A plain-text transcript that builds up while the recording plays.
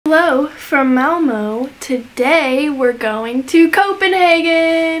Hello from Malmo. Today we're going to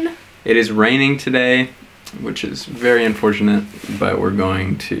Copenhagen. It is raining today, which is very unfortunate, but we're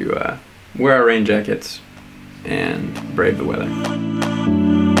going to wear our rain jackets and brave the weather.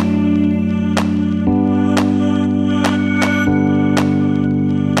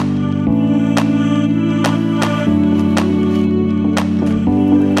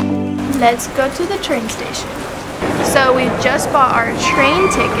 Let's go to the train station. So we just bought our train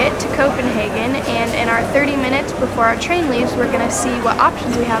ticket to Copenhagen, and in our 30 minutes before our train leaves, we're gonna see what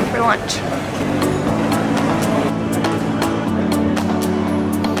options we have for lunch.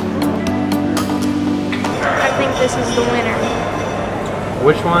 I think this is the winner.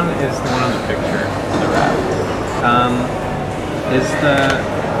 Which one is the one on the picture? The wrap.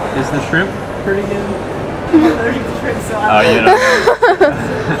 Is the shrimp pretty good? Oh, you know.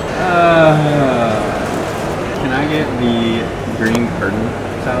 Can I get the green curtain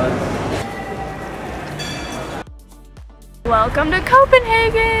salad? Welcome to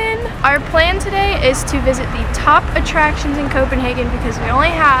Copenhagen! Our plan today is to visit the top attractions in Copenhagen because we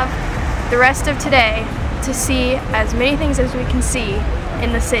only have the rest of today to see as many things as we can see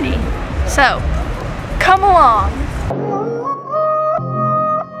in the city. So, come along!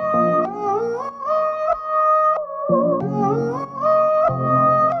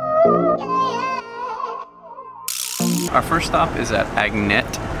 Our first stop is at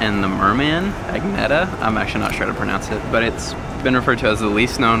Agnet and the Merman. Agneta, I'm actually not sure how to pronounce it, but it's been referred to as the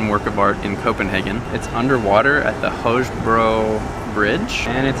least known work of art in Copenhagen. It's underwater at the Hojbro Bridge,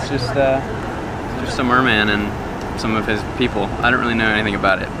 and it's just a merman and some of his people. I don't really know anything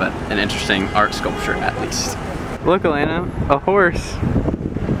about it, but an interesting art sculpture at least. Look, Elena, a horse.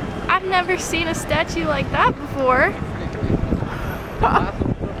 I've never seen a statue like that before.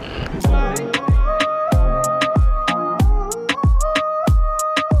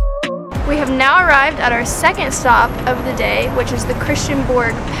 We have now arrived at our second stop of the day, which is the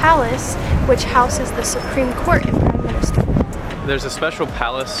Christiansborg Palace, which houses the Supreme Court and Prime Minister. There's a special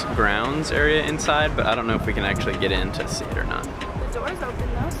palace grounds area inside, but I don't know if we can actually get in to see it or not. The door's open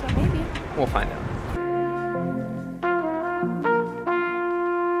though, so maybe. We'll find out.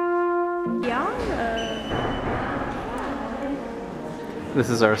 Yeah. This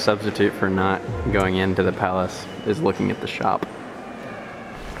is our substitute for not going into the palace, is looking at the shop.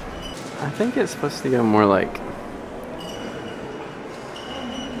 I think it's supposed to go more like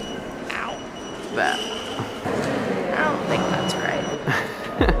Ow. that. I don't think that's right.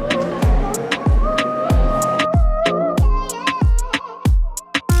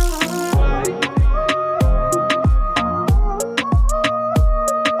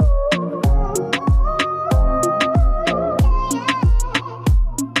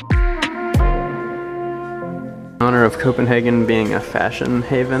 In honor of Copenhagen being a fashion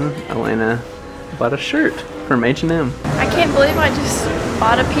haven, Elena bought a shirt from H&M. I can't believe I just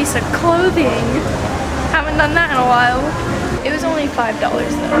bought a piece of clothing. Haven't done that in a while. It was only $5 though,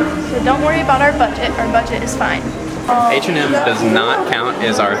 so don't worry about our budget. Our budget is fine. H&M does not count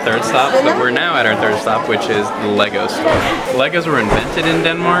as our third stop, but we're now at our third stop, which is the Lego store. Legos were invented in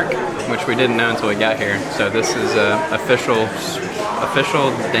Denmark, which we didn't know until we got here. So this is an official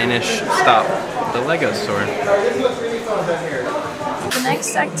Danish stop, the Lego store. The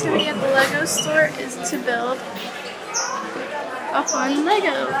next activity at the Lego store is to build a fun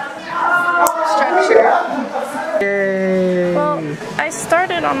Lego structure. Yay! Well, I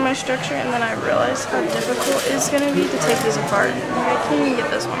started on my structure and then I realized how difficult it's going to be to take these apart. Like, I can't even get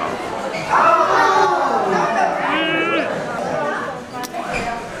this one off.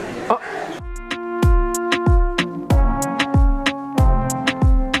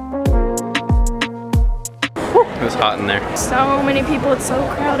 It was hot in there. So many people, it's so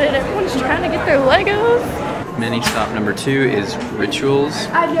crowded. Everyone's trying to get their Legos. Mini stop number 2 is Rituals,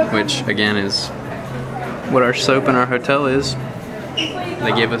 which again is what our soap in our hotel is.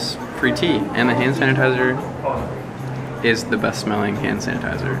 They gave us free tea, and the hand sanitizer is the best smelling hand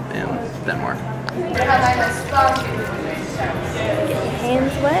sanitizer in Denmark. Get your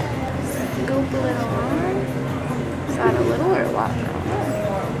hands wet, scoop a little on. Is that a little or a lot?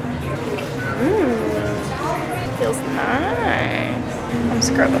 Feels nice. I'm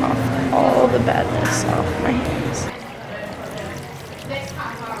scrubbing off all the badness off my hands.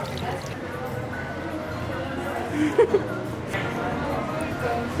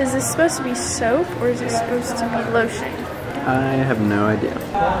 Is this supposed to be soap or is it supposed to be lotion? I have no idea.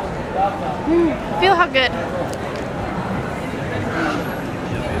 Feel how good.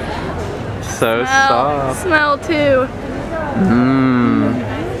 So soft. Smell too. Mmm.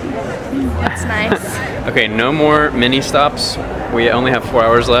 That's nice. Okay, no more mini stops. We only have 4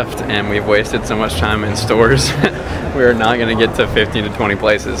 hours left and we've wasted so much time in stores. We're not gonna get to 15 to 20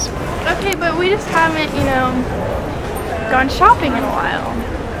 places. Okay, but we just haven't, you know, gone shopping in a while.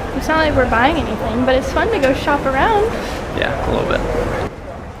 It's not like we're buying anything, but it's fun to go shop around. Yeah, a little bit.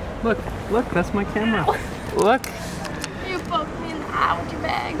 Look, that's my camera. Look. You poked me in the eye with your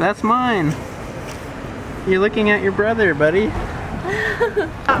bag. That's mine. You're looking at your brother, buddy.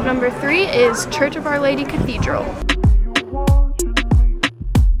 Stop number 3 is Church of Our Lady Cathedral.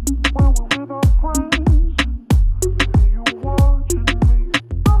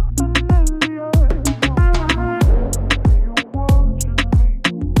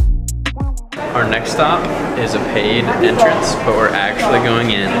 Our next stop is a paid entrance, but we're actually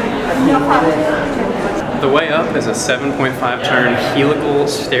going in. The way up is a 7.5 turn helical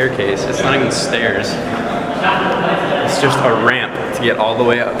staircase. It's not even stairs. It's just a ramp to get all the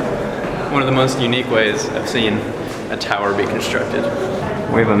way up. One of the most unique ways I've seen a tower be constructed.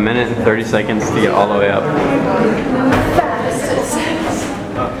 We have 1 minute and 30 seconds to get all the way up.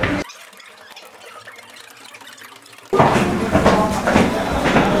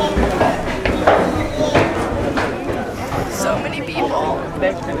 So many people.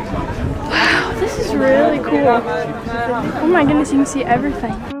 Wow, this is really cool. Oh my goodness, you can see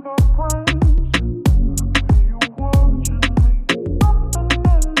everything.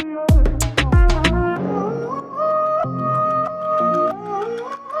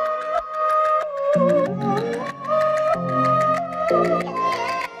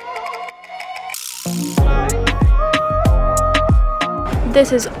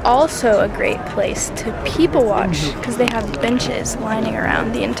 This is also a great place to people watch because they have benches lining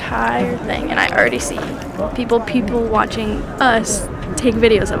around the entire thing, and I already see people watching us take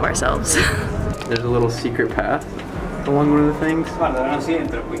videos of ourselves. There's a little secret path along one of the things,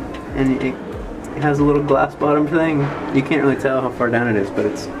 and it has a little glass bottom thing. You can't really tell how far down it is, but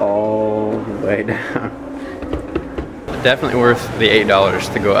it's all the way down. Definitely worth the $8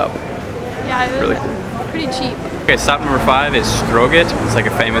 to go up. Yeah, it was Really cool. pretty cheap. Okay, stop number 5 is Stroget. It's like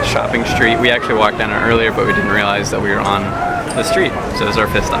a famous shopping street. We actually walked down it earlier, but we didn't realize that we were on the street. So this is our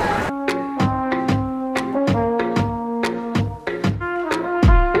 5th stop.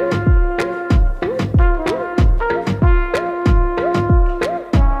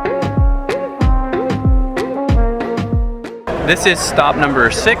 This is stop number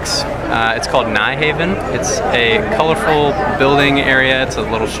 6. It's called Nijhaven. It's a colorful building area. It's a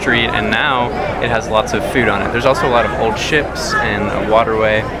little street, and now it has lots of food on it. There's also a lot of old ships and a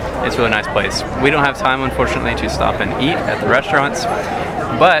waterway. It's a really nice place. We don't have time, unfortunately, to stop and eat at the restaurants,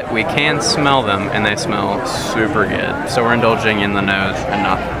 but we can smell them, and they smell super good. So we're indulging in the nose and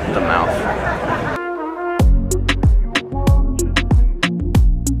not the mouth.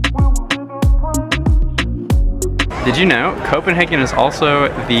 Did you know Copenhagen is also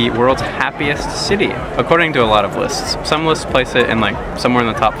the world's happiest city, according to a lot of lists. Some lists place it in like somewhere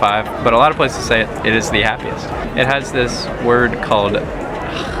in the top 5, but a lot of places say it is the happiest. It has this word called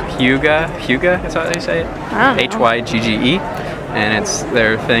hygge, is that how they say it? H-Y-G-G-E, and it's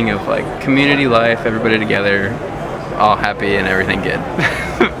their thing of like community life, everybody together, all happy and everything good.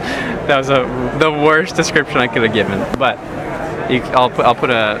 That was the worst description I could have given, but I'll put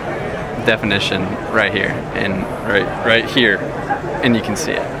a definition right here and right here, and you can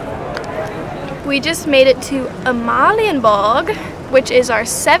see it. We just made it to Amalienborg, which is our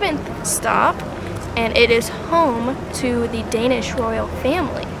 7th stop, and it is home to the Danish royal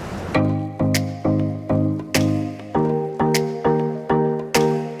family.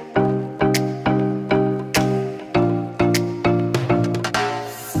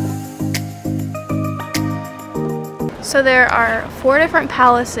 So there are 4 different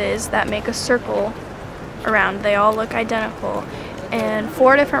palaces that make a circle around. They all look identical, and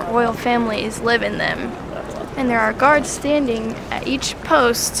 4 different royal families live in them. And there are guards standing at each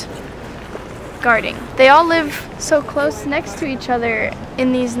post guarding. They all live so close next to each other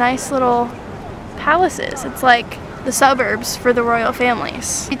in these nice little palaces. It's like the suburbs for the royal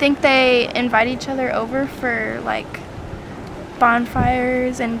families. Do you think they invite each other over for like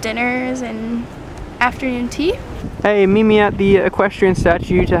bonfires and dinners and afternoon tea? Hey, meet me at the equestrian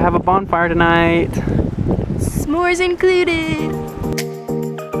statue to have a bonfire tonight. S'mores included.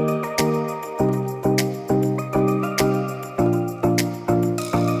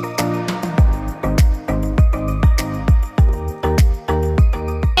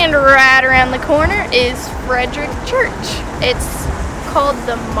 And right around the corner is Frederick Church. It's called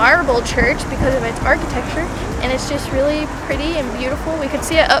the Marble Church because of its architecture, and it's just really pretty and beautiful. We could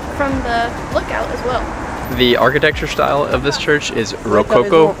see it up from the lookout as well. The architecture style of this church is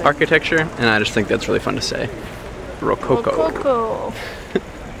Rococo architecture, and I just think that's really fun to say. Rococo. Rococo.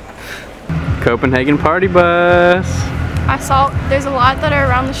 Copenhagen party bus. I saw there's a lot that are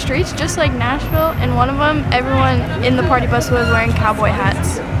around the streets, just like Nashville, and one of them, everyone in the party bus was wearing cowboy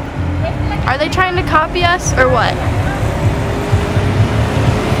hats. Are they trying to copy us, or what?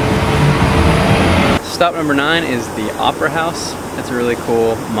 Stop number 9 is the Opera House. It's a really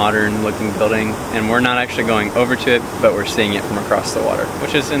cool, modern looking building, and we're not actually going over to it, but we're seeing it from across the water,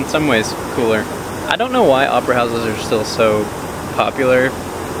 which is in some ways cooler. I don't know why opera houses are still so popular.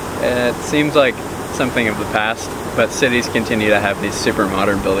 It seems like something of the past, but cities continue to have these super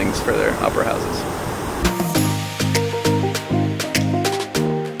modern buildings for their opera houses.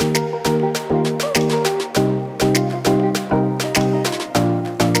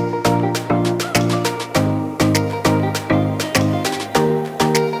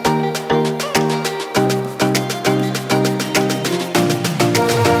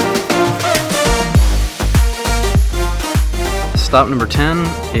 Stop number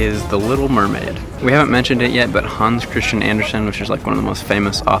 10 is The Little Mermaid. We haven't mentioned it yet, but Hans Christian Andersen, which is like one of the most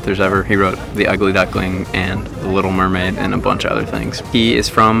famous authors ever, he wrote The Ugly Duckling and The Little Mermaid and a bunch of other things. He is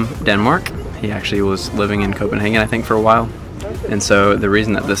from Denmark. He actually was living in Copenhagen, I think, for a while. And so the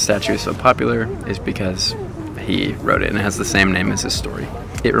reason that this statue is so popular is because he wrote it, and it has the same name as his story.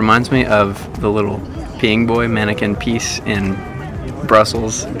 It reminds me of the little peeing boy mannequin piece in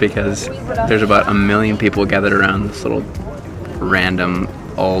Brussels, because there's about 1 million people gathered around this little random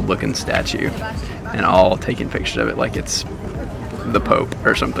old looking statue and all taking pictures of it like it's the Pope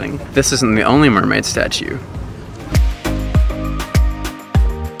or something. This isn't the only mermaid statue.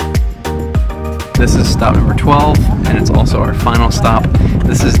 This is stop number 12, and it's also our final stop.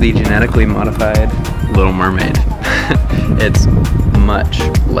 This is the genetically modified Little Mermaid. It's much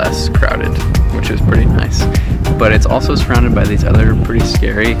less crowded, which is pretty nice. But it's also surrounded by these other pretty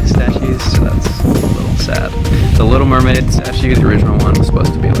scary statues, so that's a little sad. The Little Mermaid statue, the original one, was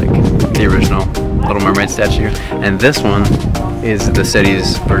supposed to be like the original Little Mermaid statue, and this one is the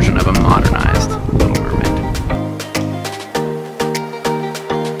city's version of a modernized Little Mermaid.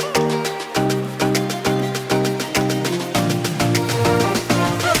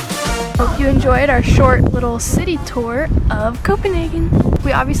 Hope you enjoyed our short little city tour of Copenhagen.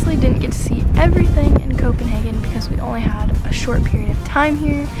 We obviously didn't get to see everything in Copenhagen because we only had a short period of time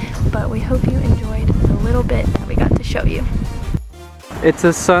here, but we hope you enjoyed the little bit that we got to show you. It's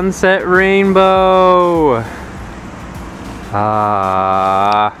a sunset rainbow!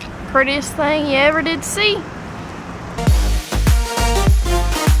 Ah. Prettiest thing you ever did see.